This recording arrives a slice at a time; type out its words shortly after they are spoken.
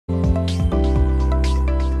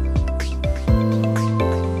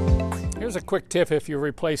a quick tip if you're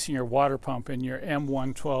replacing your water pump in your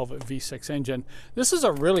M112 V6 engine. This is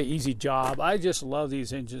a really easy job. I just love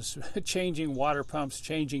these engines. Changing water pumps,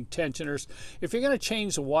 changing tensioners. If you're going to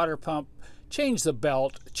change the water pump, change the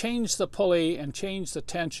belt, change the pulley, and change the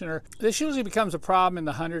tensioner. This usually becomes a problem in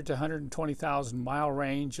the 100 to 120,000 mile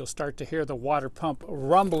range. You'll start to hear the water pump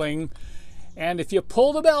rumbling. And if you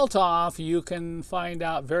pull the belt off, you can find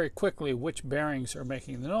out very quickly which bearings are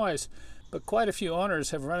making the noise. But quite a few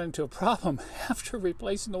owners have run into a problem after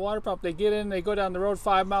replacing the water pump. They get in, they go down the road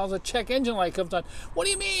 5 miles, a check engine light comes on. What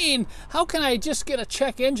do you mean? How can I just get a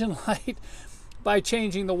check engine light by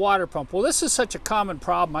changing the water pump? Well, this is such a common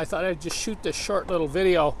problem. I thought I'd just shoot this short little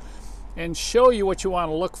video and show you what you want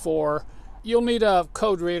to look for. You'll need a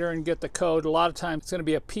code reader and get the code. A lot of times it's going to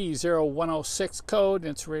be a P0106 code,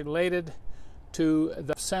 and it's related to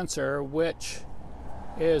the sensor, which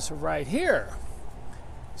is right here.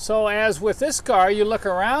 So as with this car, you look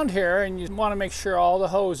around here and you want to make sure all the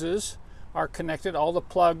hoses are connected, all the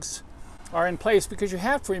plugs are in place, because you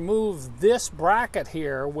have to remove this bracket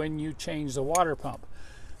here when you change the water pump.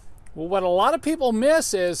 Well, what a lot of people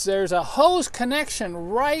miss is there's a hose connection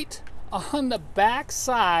right on the back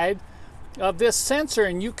side of this sensor,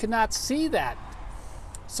 and you cannot see that.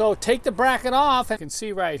 So take the bracket off, and you can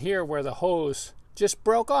see right here where the hose just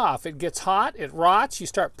broke off. It gets hot, it rots, you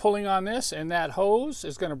start pulling on this, and that hose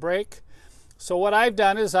is going to break. So what I've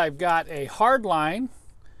done is I've got a hard line.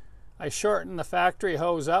 I shortened the factory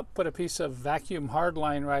hose up, put a piece of vacuum hard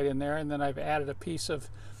line right in there, and then I've added a piece of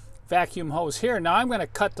vacuum hose here. Now I'm going to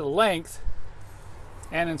cut the length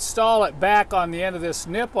and install it back on the end of this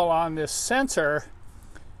nipple on this sensor,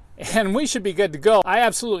 and we should be good to go. I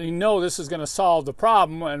absolutely know this is going to solve the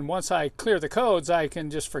problem, and once I clear the codes, I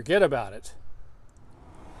can just forget about it.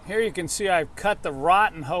 Here you can see I've cut the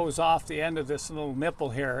rotten hose off the end of this little nipple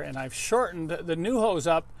here, and I've shortened the new hose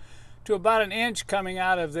up to about 1 inch coming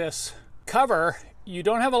out of this cover. You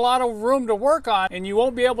don't have a lot of room to work on, and you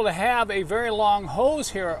won't be able to have a very long hose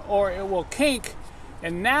here or it will kink.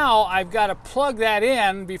 And now I've got to plug that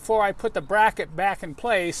in before I put the bracket back in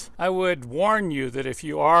place. I would warn you that if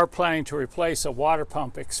you are planning to replace a water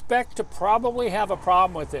pump, expect to probably have a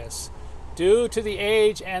problem with this. Due to the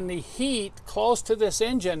age and the heat close to this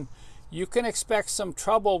engine, you can expect some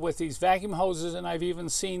trouble with these vacuum hoses, and I've even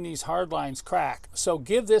seen these hard lines crack. So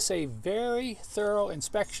give this a very thorough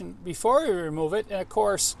inspection before you remove it. And of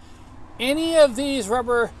course, any of these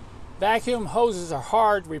rubber vacuum hoses are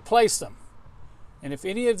hard, replace them. And if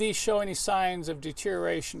any of these show any signs of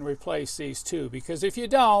deterioration, replace these too, because if you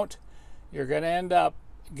don't, you're going to end up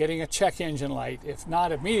getting a check engine light, if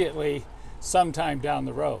not immediately, sometime down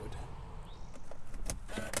the road.